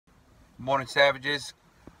Morning, savages.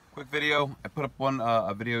 Quick video. I put up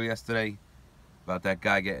a video yesterday about that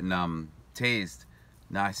guy getting tased.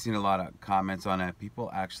 Now I've seen a lot of comments on that.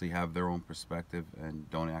 People actually have their own perspective and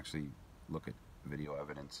don't actually look at video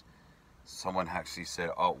evidence. Someone actually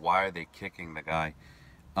said, "Oh, why are they kicking the guy?"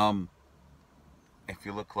 If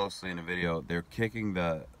you look closely in the video, they're kicking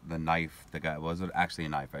the knife. The guy wasn't actually a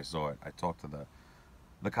knife. I saw it. I talked to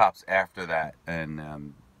the cops after that,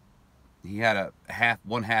 and he had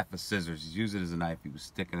one half of scissors. He's using it as a knife. He was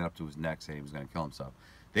sticking it up to his neck, saying he was going to kill himself.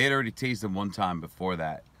 They had already tased him one time before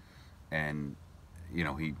that, and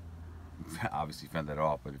he obviously fended it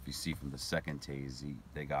off. But if you see from the second tase,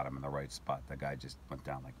 they got him in the right spot. That guy just went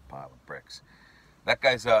down like a pile of bricks. That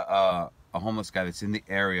guy's a homeless guy that's in the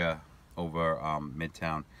area over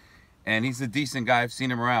Midtown, and he's a decent guy. I've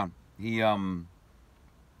seen him around. He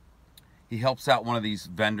helps out one of these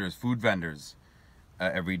vendors, food vendors,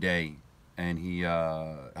 every day. And he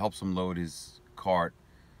helps him load his cart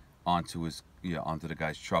onto the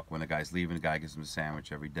guy's truck when the guy's leaving. The guy gives him a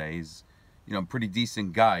sandwich every day. He's a pretty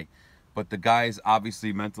decent guy, but the guy's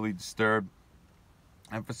obviously mentally disturbed,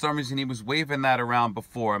 and for some reason he was waving that around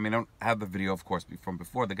before. I mean, I don't have the video, of course, from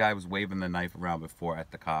before. The guy was waving the knife around before at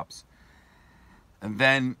the cops, and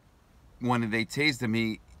then when they tased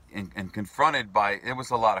him, and confronted by, it was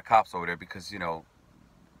a lot of cops over there because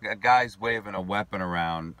a guy's waving a weapon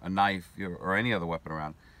around, a knife or any other weapon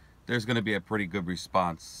around, there's going to be a pretty good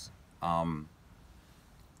response. And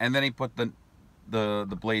then he put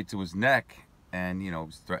the blade to his neck, and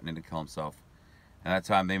was threatening to kill himself. And that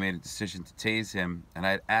time they made a decision to tase him. And I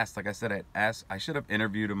had asked, like I said, I should have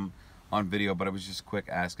interviewed him on video, but it was just quick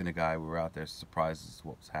asking the guy. We were out there surprised as to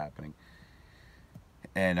what was happening.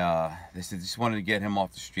 And they said they just wanted to get him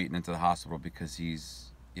off the street and into the hospital because he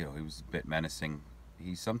was a bit menacing.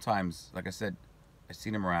 He sometimes, like I said, I've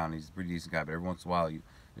seen him around. He's a pretty decent guy, but every once in a while you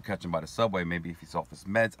catch him by the subway. Maybe if he's off his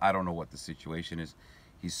meds, I don't know what the situation is.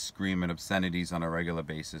 He's screaming obscenities on a regular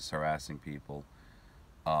basis, harassing people.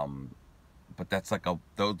 But that's like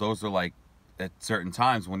those are like at certain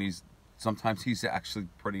times when sometimes he's actually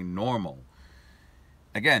pretty normal.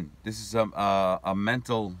 Again, this is a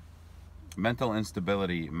mental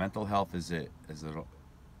instability. Mental health is a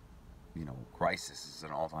crisis. Is an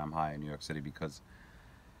all-time high in New York City because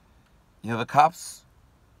the cops,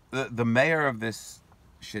 the mayor of this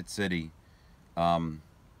shit city, they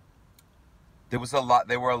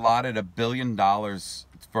were allotted $1 billion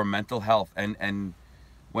for mental health, and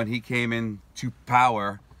when he came into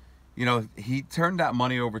power, he turned that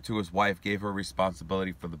money over to his wife, gave her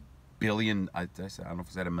responsibility for the billion. I don't know if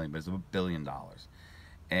I said $1 million, but it's $1 billion,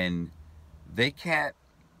 and they can't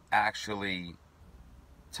actually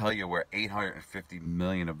tell you where 850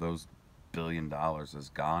 million of those $1 billion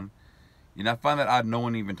is gone. I find that odd. No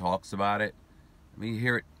one even talks about it. I mean, you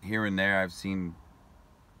hear it here and there. I've seen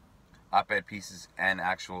op-ed pieces and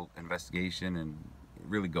actual investigation, and it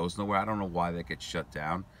really goes nowhere. I don't know why that gets shut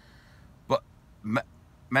down. But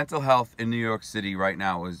mental health in New York City right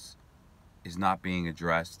now is not being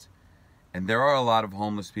addressed. And there are a lot of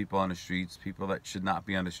homeless people on the streets, people that should not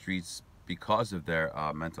be on the streets because of their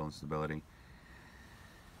mental instability.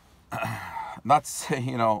 Not to say,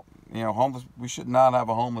 homeless, we should not have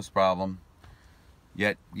a homeless problem.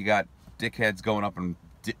 Yet you got dickheads going up in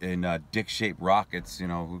dick-shaped rockets,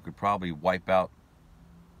 who could probably wipe out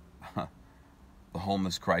the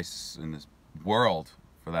homeless crisis in this world,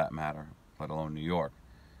 for that matter, let alone New York,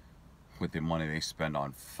 with the money they spend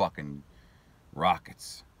on fucking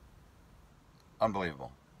rockets.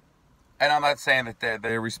 Unbelievable. And I'm not saying that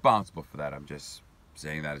they're responsible for that. I'm just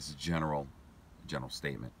saying that as a general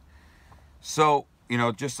statement. So,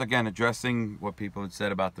 just again addressing what people had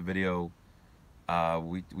said about the video.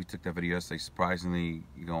 We took that video yesterday. Surprisingly,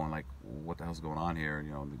 you're going like, what the hell's going on here?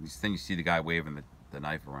 Then you see the guy waving the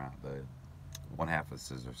knife around, the one half of the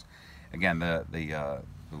scissors. Again, the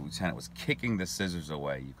lieutenant was kicking the scissors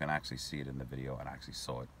away. You can actually see it in the video, and I actually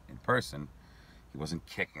saw it in person. He wasn't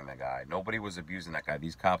kicking the guy. Nobody was abusing that guy.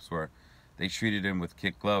 These cops they treated him with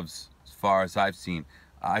kid gloves. As far as I've seen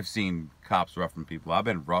cops roughing people. I've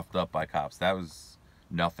been roughed up by cops. That was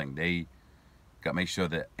nothing. They made sure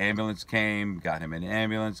the ambulance came, got him in the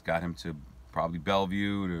ambulance, got him to probably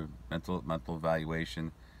Bellevue to mental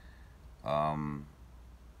evaluation.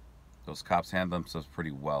 Those cops handle themselves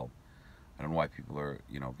pretty well. I don't know why people are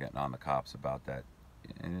getting on the cops about that.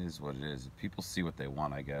 It is what it is. People see what they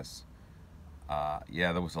want, I guess.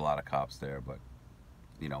 Yeah, there was a lot of cops there, but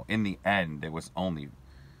in the end, there was only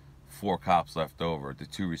 4 cops left over, the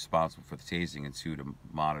 2 responsible for the tasing and 2 to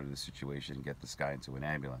monitor the situation and get this guy into an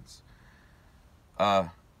ambulance.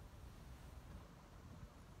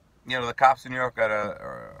 you know, the cops in New York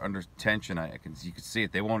are under tension. You can see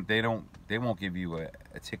it. They won't give you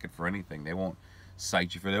a ticket for anything. They won't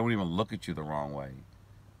cite you for. They won't even look at you the wrong way.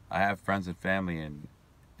 I have friends and family in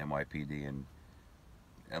NYPD, and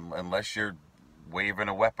unless you're waving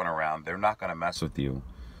a weapon around, they're not gonna mess with you.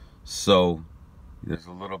 So there's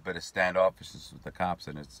a little bit of standoffishness with the cops,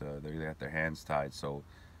 and they got their hands tied. So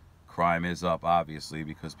crime is up, obviously,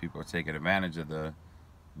 because people are taking advantage of the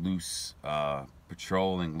loose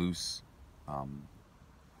patrolling, loose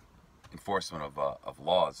enforcement of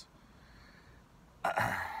laws.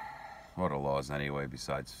 What are laws anyway,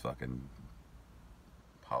 besides fucking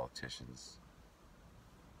politicians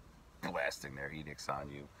blasting their edicts on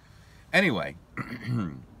you? Anyway,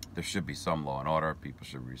 there should be some law and order. People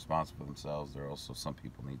should be responsible for themselves. There are also some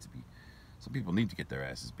people need to get their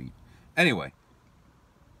asses beat. Anyway,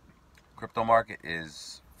 crypto market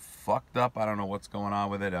is fucked up. I don't know what's going on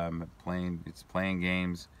with it. It's playing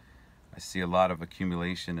games. I see a lot of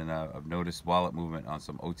accumulation, and I've noticed wallet movement on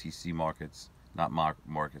some OTC markets, not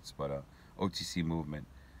markets, but OTC movement.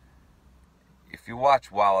 If you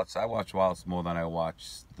watch wallets, I watch wallets more than I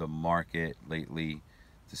watch the market lately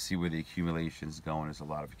to see where the accumulation is going. There's a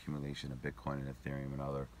lot of accumulation of Bitcoin and Ethereum and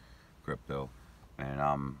other crypto,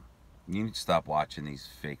 and you need to stop watching these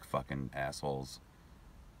fake fucking assholes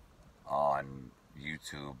on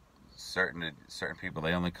YouTube. Certain people,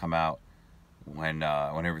 they only come out when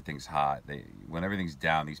everything's hot. When everything's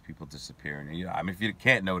down, these people disappear. And I mean, if you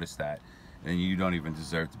can't notice that, then you don't even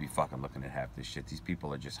deserve to be fucking looking at half this shit. These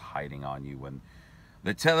people are just hiding on you. When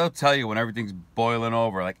they'll tell you when everything's boiling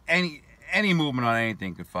over, like any movement on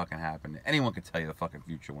anything could fucking happen. Anyone could tell you the fucking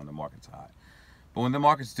future when the market's hot. But when the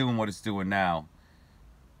market's doing what it's doing now,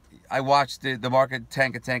 I watched the market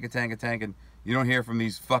tank. You don't hear from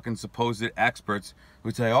these fucking supposed experts who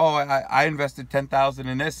say, "Oh, I invested 10,000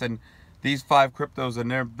 in this and these 5 cryptos and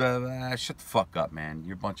they're shut the fuck up, man.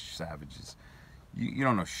 You're a bunch of savages. You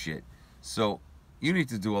don't know shit." So you need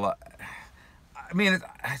to do a lot. I mean,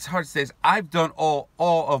 it's hard to say. I've done all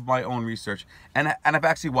of my own research, and I've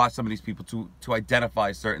actually watched some of these people to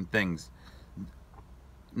identify certain things,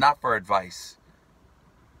 not for advice.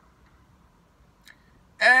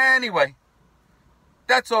 Anyway,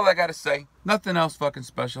 that's all I gotta say. Nothing else fucking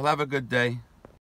special. Have a good day.